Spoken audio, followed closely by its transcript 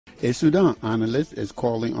A Sudan analyst is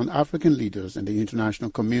calling on African leaders and the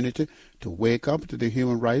international community to wake up to the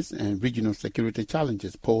human rights and regional security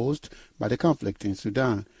challenges posed by the conflict in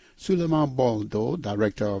Sudan. Suleiman Boldo,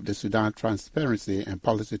 director of the Sudan Transparency and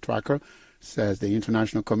Policy Tracker, says the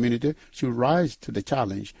international community should rise to the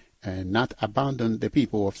challenge and not abandon the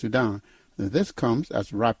people of Sudan. This comes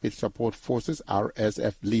as Rapid Support Forces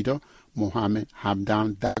RSF leader Mohamed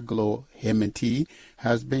Hamdan Daglo Hemeti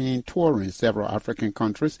has been touring several African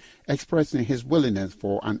countries, expressing his willingness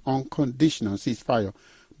for an unconditional ceasefire.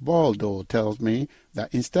 Baldo tells me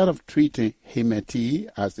that instead of treating Hemeti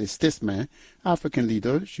as a statesman, African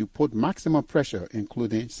leaders should put maximum pressure,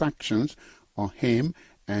 including sanctions, on him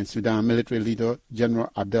and Sudan military leader General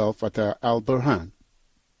Abdel Fattah al-Burhan.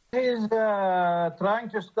 He is trying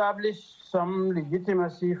to establish some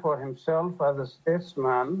legitimacy for himself as a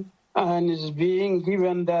statesman and is being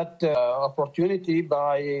given that opportunity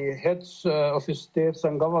by heads of states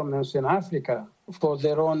and governments in Africa for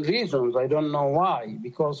their own reasons. I don't know why,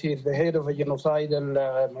 because he is the head of a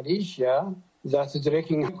genocidal militia that is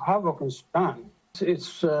wreaking havoc in Sudan.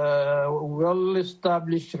 It's a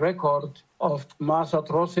well-established record of mass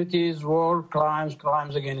atrocities, war crimes,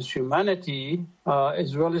 crimes against humanity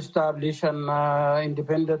is well-established and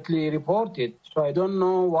independently reported. So I don't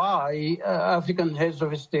know why African heads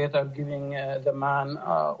of state are giving the man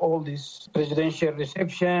all this presidential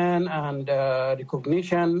reception and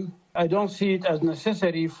recognition. I don't see it as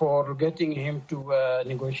necessary for getting him to a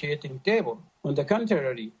negotiating table. On the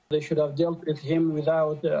contrary, they should have dealt with him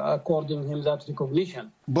without according him that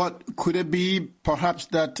recognition. But could it be perhaps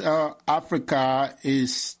that Africa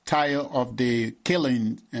is tired of the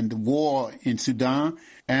killing and the war in Sudan,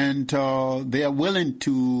 and they are willing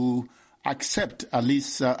to accept at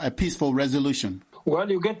least a peaceful resolution?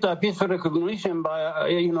 Well, you get a peaceful recognition by,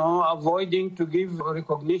 avoiding to give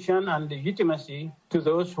recognition and legitimacy to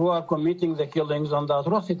those who are committing the killings and the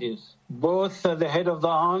atrocities. Both the head of the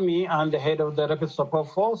army and the head of the Rapid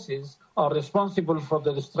Support Forces are responsible for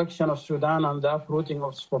the destruction of Sudan and the uprooting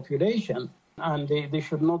of its population. And they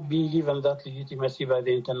should not be given that legitimacy by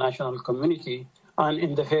the international community. And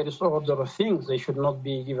in the fairest order of things, they should not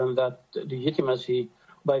be given that legitimacy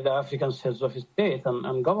by the African heads of state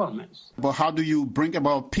and governments. But how do you bring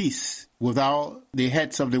about peace without the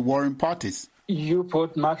heads of the warring parties? You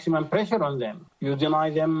put maximum pressure on them. You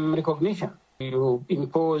deny them recognition. You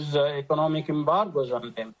impose economic embargoes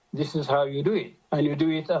on them. This is how you do it. And you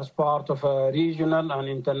do it as part of a regional and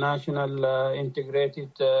international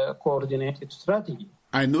integrated, coordinated strategy.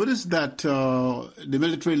 I noticed that the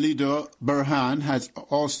military leader, Burhan, has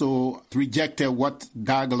also rejected what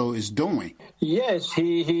Daglo is doing. Yes,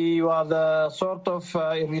 he was sort of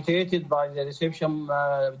irritated by the reception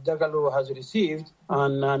Daglo has received,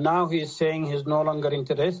 and now he is saying he's no longer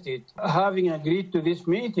interested. Having agreed to this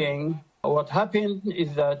meeting, what happened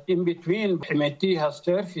is that in between, Hemeti has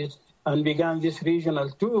surfaced and began this regional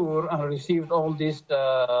tour and received all this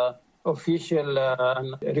official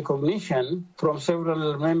recognition from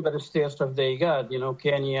several member states of the IGAD,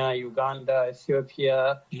 Kenya, Uganda,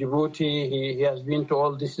 Ethiopia, Djibouti. He has been to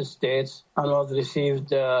all these states and was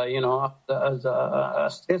received, as a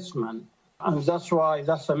statesman. And that's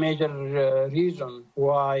a major reason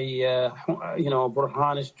why,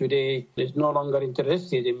 Burhan is today is no longer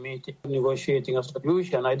interested in negotiating a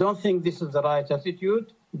solution. I don't think this is the right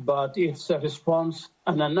attitude, but it's a response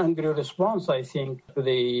and an angry response, I think, to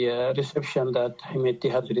the reception that Hemeti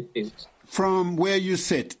has received. From where you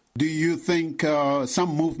sit, do you think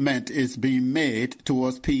some movement is being made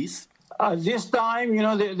towards peace? At this time,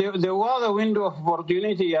 there was a window of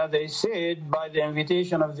opportunity, as they said, by the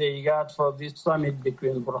invitation of the IGAD for this summit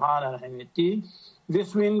between Burhan and Hemeti.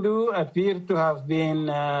 This window appeared to have been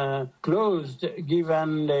closed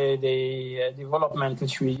given the development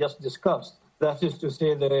which we just discussed. That is to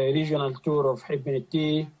say, the regional tour of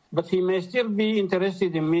Hemeti. But he may still be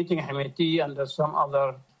interested in meeting Hemeti under some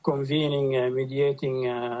other convening, mediating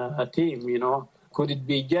team, Could it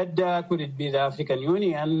be Jeddah? Could it be the African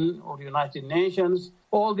Union or United Nations?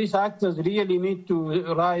 All these actors really need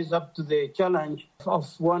to rise up to the challenge of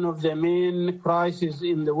one of the main crises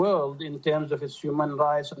in the world in terms of its human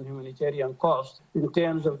rights and humanitarian cost, in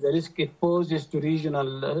terms of the risk it poses to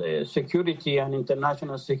regional security and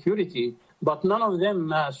international security. But none of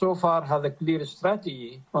them so far have a clear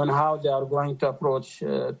strategy on how they are going to approach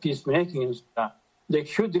peacemaking in Sudan. They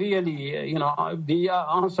should really, be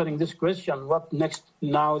answering this question, what next,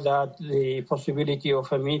 now that the possibility of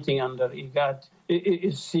a meeting under IGAD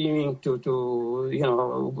is seeming to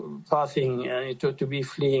passing, to be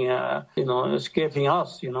fleeing, escaping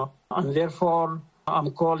us, And therefore,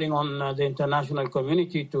 I'm calling on the international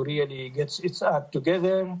community to really get its act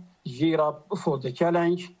together gear up for the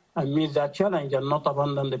challenge and meet that challenge and not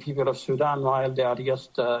abandon the people of Sudan while they are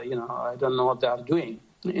just, I don't know what they are doing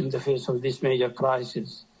in the face of this major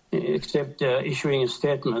crisis, except issuing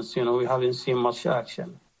statements. We haven't seen much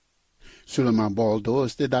action. Suleiman Baldo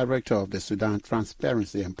is the director of the Sudan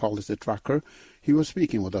Transparency and Policy Tracker. He was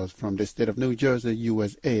speaking with us from the state of New Jersey,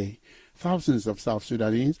 USA. Thousands of South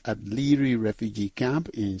Sudanese at Liri refugee camp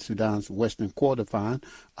in Sudan's western Kordofan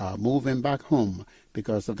are moving back home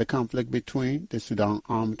because of the conflict between the Sudan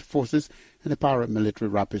Armed Forces and the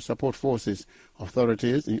paramilitary Rapid Support Forces.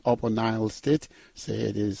 Authorities in Upper Nile State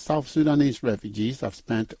say the South Sudanese refugees have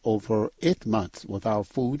spent over 8 months without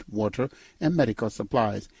food, water, and medical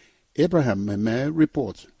supplies. Abraham Meme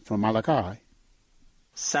reports from Malakai.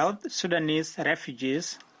 South Sudanese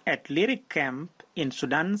refugees at Liri camp in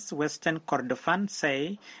Sudan's western Kordofan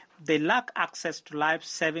say they lack access to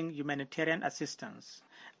life-saving humanitarian assistance.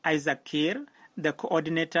 Isaac Kir, the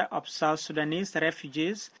coordinator of South Sudanese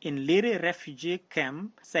refugees in Liri refugee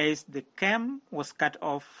camp, says the camp was cut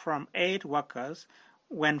off from aid workers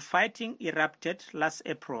when fighting erupted last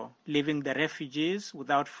April, leaving the refugees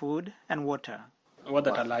without food and water.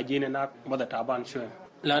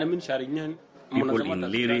 People in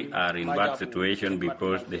Liri are in bad situation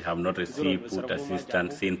because they have not received food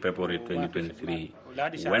assistance since February 2023.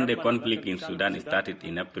 When the conflict in Sudan started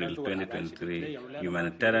in April 2023,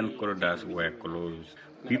 humanitarian corridors were closed.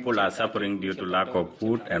 People are suffering due to lack of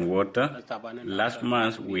food and water. Last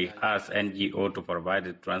month, we asked NGO to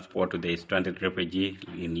provide transport to the stranded refugees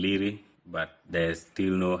in Liri, but there's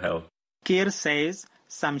still no help. Kir says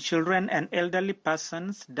some children and elderly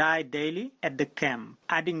persons die daily at the camp,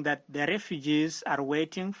 adding that the refugees are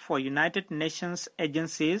waiting for United Nations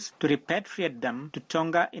agencies to repatriate them to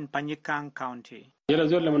Tonga in Panyikang County.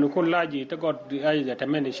 If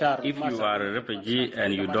you are a refugee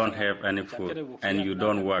and you don't have any food, and you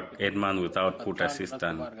don't work 8 months without food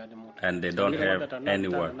assistance, and they don't have any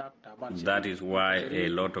work, that is why a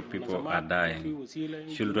lot of people are dying.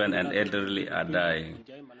 Children and elderly are dying.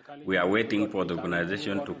 We are waiting for the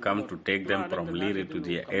organization to come to take them from Liri to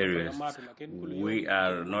their areas. We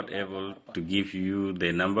are not able to give you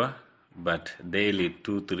the number, but daily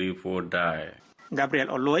 2, 3, 4 die.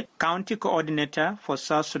 Gabriel Oloy, County Coordinator for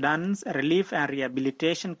South Sudan's Relief and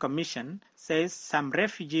Rehabilitation Commission, says some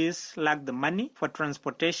refugees lack the money for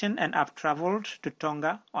transportation and have traveled to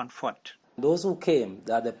Tonga on foot. Those who came,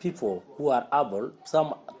 they are the people who are able.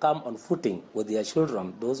 Some come on footing with their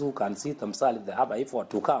children. Those who can see themselves, they have effort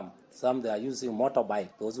to come. Some they are using motorbike,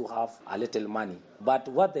 those who have a little money. But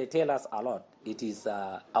what they tell us a lot, it is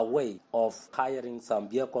a way of hiring some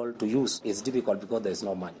vehicle to use. It's difficult because there is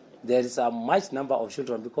no money. There is a much number of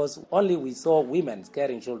children because only we saw women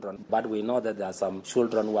carrying children, but we know that there are some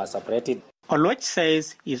children who are separated. Oloch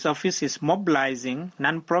says his office is mobilizing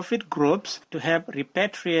non-profit groups to help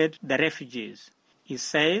repatriate the refugees. He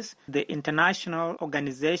says the International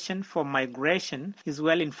Organization for Migration is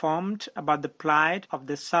well informed about the plight of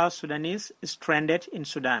the South Sudanese stranded in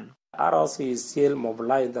Sudan. ROC is still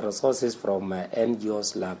mobilizing the resources from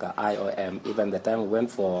NGOs like IOM. Even the time we went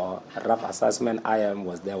for a rough assessment, IOM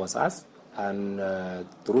was there with us. And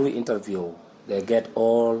through interview, they get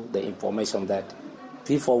all the information that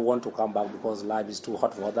people want to come back because life is too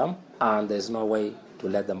hot for them and there's no way to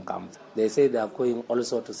let them come. They say they are going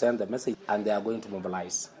also to send the message and they are going to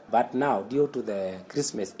mobilize. But now, due to the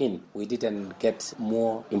Christmas Inn, we didn't get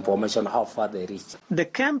more information how far they reached. The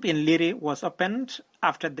camp in Liri was opened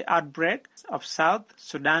after the outbreak of South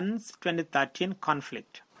Sudan's 2013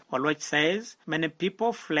 conflict. Oloch says many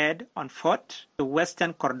people fled on foot to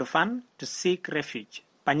western Kordofan to seek refuge.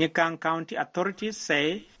 Panyikang County authorities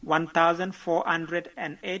say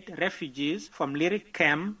 1,408 refugees from Liri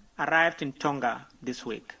camp arrived in Tonga this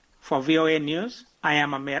week. For VOA News, I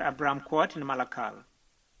am Amir Abraham Court in Malakal.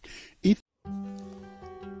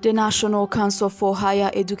 The National Council for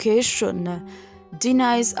Higher Education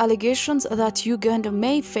denies allegations that Uganda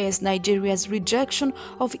may face Nigeria's rejection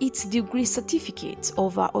of its degree certificate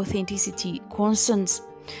over authenticity concerns.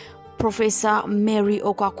 Professor Mary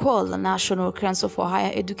Okwakwol, National Council for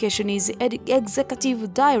Higher Education's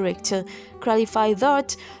Executive Director, clarified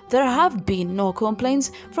that there have been no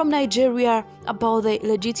complaints from Nigeria about the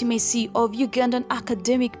legitimacy of Ugandan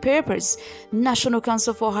academic papers. National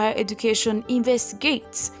Council for Higher Education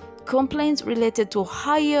investigates complaints related to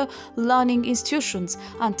higher learning institutions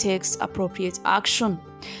and takes appropriate action.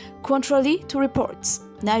 Contrary to reports,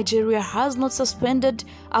 Nigeria has not suspended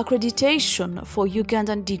accreditation for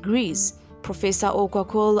Ugandan degrees. Professor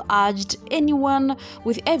Okwakwol urged anyone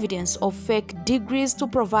with evidence of fake degrees to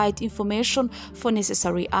provide information for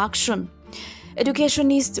necessary action.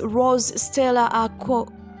 Educationist Rose Stella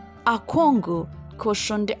Akongo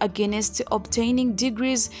cautioned against obtaining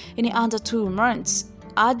degrees in under 2 months,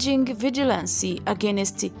 urging vigilance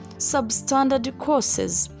against substandard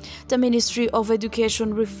courses. The Ministry of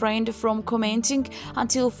Education refrained from commenting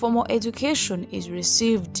until formal education is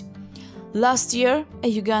received. Last year,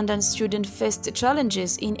 a Ugandan student faced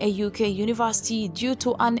challenges in a UK university due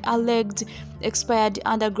to an alleged expired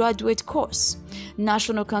undergraduate course.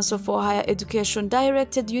 National Council for Higher Education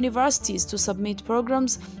directed universities to submit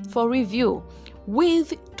programs for review,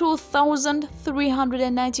 with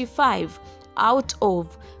 2,395 out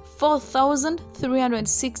of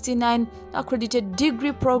 4,369 accredited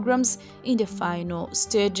degree programs in the final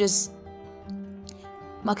stages.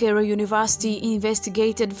 Makerere University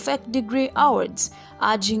investigated fake degree awards,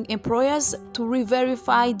 urging employers to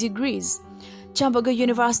re-verify degrees. Chambogo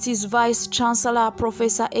University's Vice-Chancellor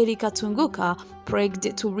Professor Erika Tunguka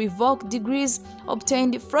prayed to revoke degrees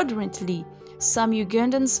obtained fraudulently. Some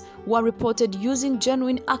Ugandans were reported using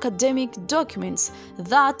genuine academic documents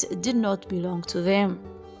that did not belong to them.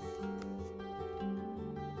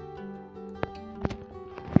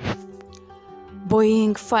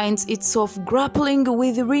 Boeing finds itself grappling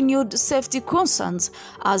with renewed safety concerns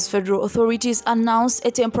as federal authorities announced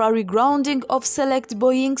a temporary grounding of select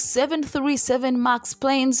Boeing 737 MAX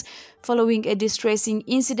planes following a distressing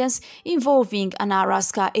incident involving an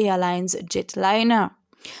Alaska Airlines jetliner.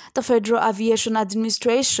 The Federal Aviation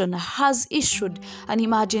Administration has issued an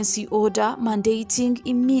emergency order mandating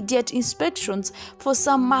immediate inspections for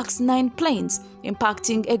some MAX 9 planes,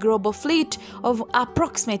 impacting a global fleet of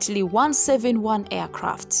approximately 171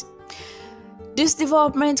 aircraft. This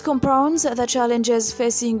development compounds the challenges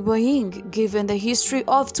facing Boeing, given the history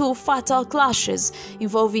of 2 fatal clashes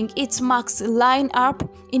involving its MAX lineup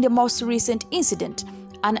in the most recent incident.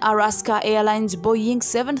 An Alaska Airlines Boeing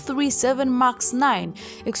 737 MAX 9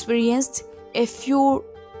 experienced a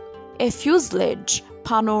fuselage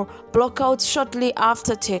panel blockout shortly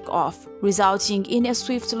after takeoff, resulting in a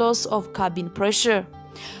swift loss of cabin pressure.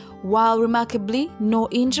 While remarkably, no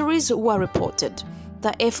injuries were reported.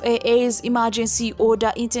 The FAA's emergency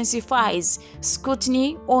order intensifies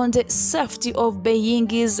scrutiny on the safety of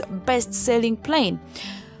Boeing's best-selling plane,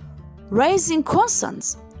 raising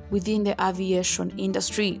concerns within the aviation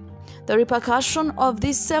industry. The repercussions of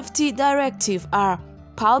this safety directive are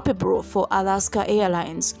palpable for Alaska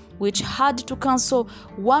Airlines, which had to cancel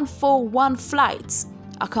 141 flights,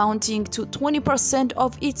 accounting to 20%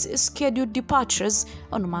 of its scheduled departures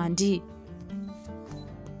on Monday.